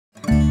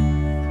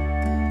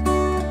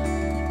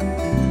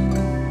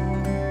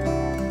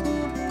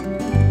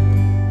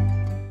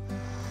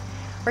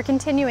We're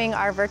continuing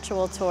our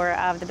virtual tour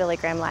of the Billy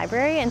Graham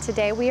Library, and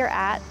today we are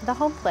at the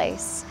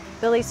Homeplace.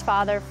 Billy's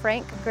father,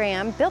 Frank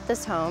Graham, built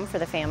this home for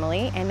the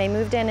family, and they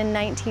moved in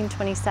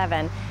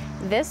 1927.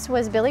 This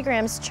was Billy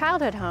Graham's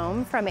childhood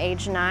home from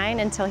age 9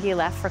 until he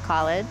left for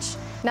college.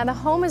 Now, the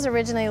home was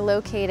originally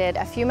located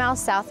a few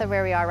miles south of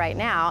where we are right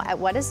now at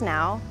what is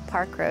now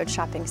Park Road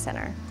Shopping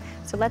Center.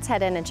 So let's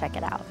head in and check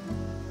it out.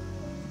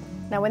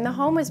 Now, when the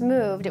home was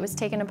moved, it was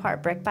taken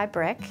apart brick by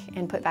brick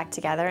and put back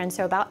together, and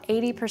so about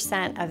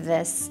 80% of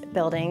this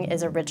building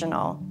is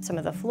original. Some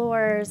of the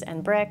floors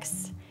and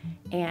bricks,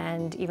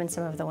 and even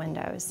some of the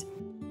windows.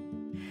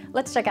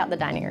 Let's check out the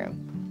dining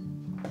room.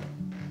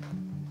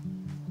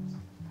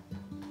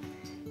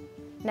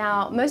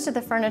 Now, most of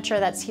the furniture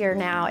that's here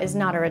now is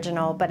not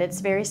original, but it's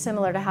very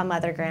similar to how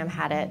Mother Graham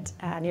had it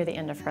near the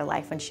end of her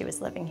life when she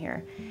was living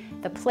here.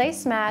 The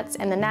placemats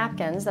and the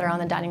napkins that are on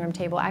the dining room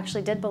table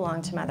actually did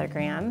belong to Mother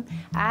Graham,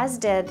 as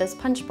did this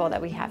punch bowl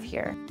that we have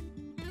here.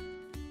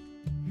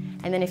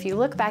 And then if you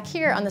look back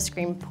here on the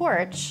screen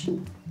porch,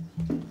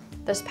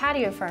 there's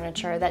patio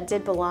furniture that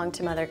did belong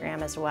to Mother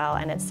Graham as well,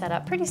 and it's set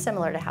up pretty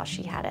similar to how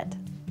she had it.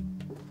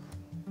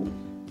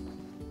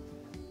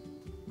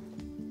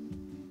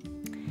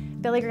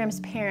 Billy Graham's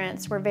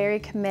parents were very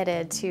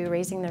committed to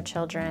raising their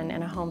children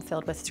in a home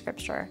filled with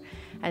scripture.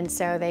 And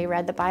so they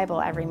read the Bible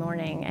every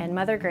morning. And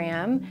Mother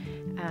Graham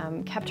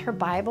kept her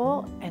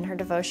Bible and her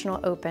devotional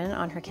open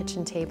on her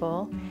kitchen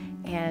table.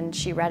 And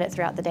she read it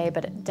throughout the day,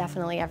 but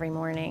definitely every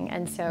morning.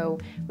 And so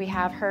we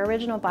have her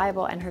original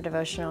Bible and her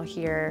devotional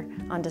here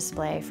on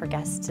display for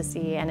guests to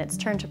see. And it's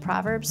turned to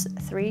Proverbs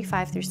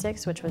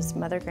 3:5-6, which was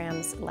Mother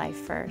Graham's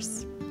life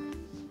verse.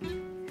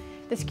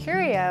 This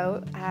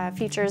curio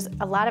features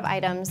a lot of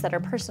items that are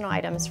personal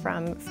items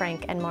from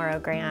Frank and Morrow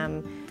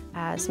Graham.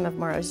 Some of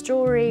Morrow's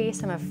jewelry,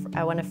 some of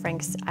one of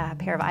Frank's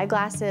pair of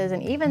eyeglasses,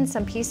 and even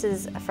some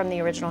pieces from the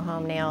original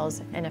home,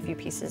 nails, and a few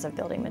pieces of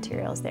building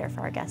materials there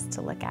for our guests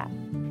to look at.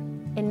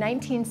 In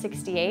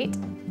 1968,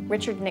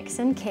 Richard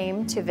Nixon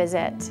came to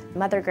visit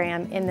Mother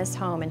Graham in this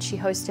home, and she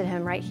hosted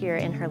him right here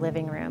in her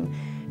living room.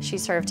 She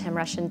served him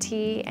Russian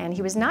tea, and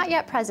he was not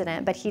yet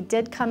president, but he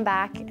did come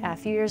back a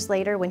few years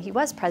later when he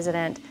was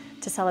president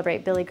to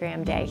celebrate Billy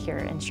Graham Day here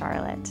in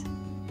Charlotte.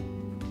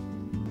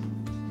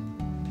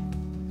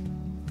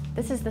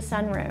 This is the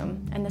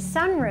sunroom, and the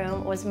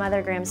sunroom was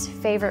Mother Graham's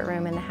favorite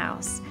room in the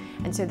house.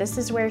 And so this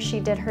is where she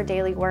did her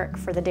daily work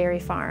for the dairy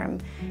farm,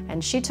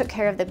 and she took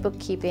care of the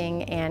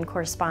bookkeeping and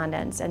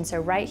correspondence. And so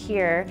right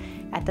here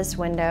at this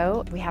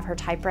window, we have her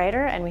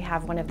typewriter, and we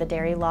have one of the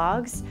dairy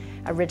logs,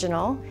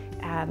 original,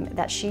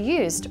 that she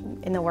used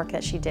in the work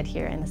that she did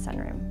here in the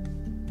sunroom.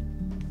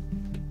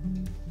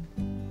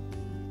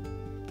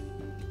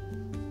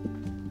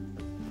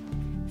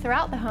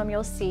 Throughout the home,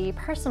 you'll see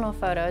personal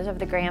photos of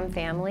the Graham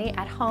family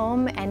at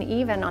home and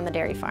even on the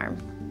dairy farm.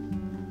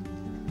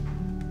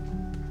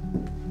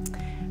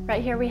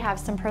 Right here we have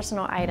some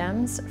personal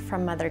items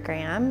from Mother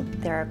Graham.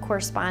 There are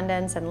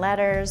correspondence and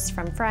letters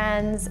from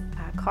friends,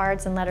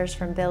 cards and letters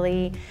from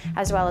Billy,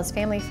 as well as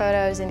family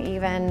photos and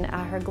even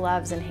her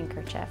gloves and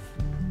handkerchief.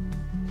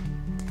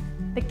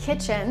 The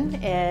kitchen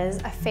is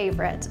a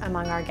favorite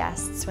among our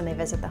guests when they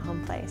visit the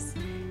Homeplace.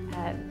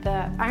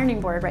 The ironing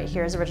board right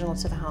here is original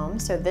to the home,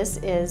 so this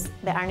is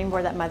the ironing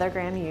board that Mother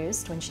Graham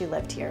used when she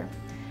lived here.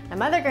 Now,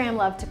 Mother Graham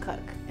loved to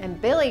cook,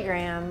 and Billy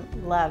Graham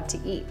loved to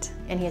eat,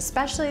 and he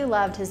especially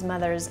loved his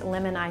mother's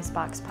lemon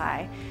icebox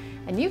pie.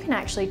 And you can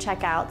actually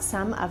check out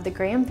some of the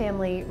Graham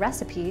family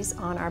recipes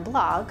on our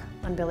blog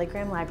on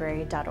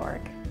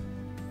billygrahamlibrary.org.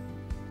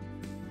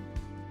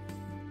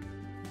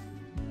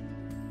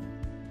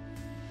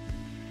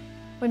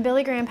 When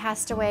Billy Graham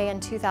passed away in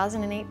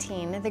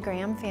 2018, the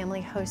Graham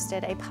family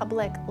hosted a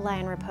public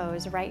lion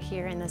repose right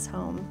here in this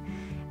home.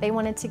 They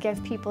wanted to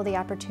give people the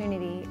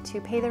opportunity to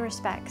pay their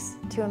respects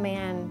to a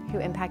man who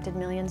impacted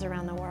millions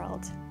around the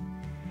world.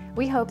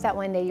 We hope that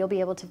one day you'll be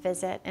able to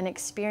visit and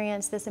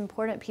experience this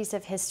important piece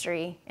of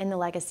history in the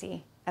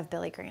legacy of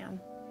Billy Graham.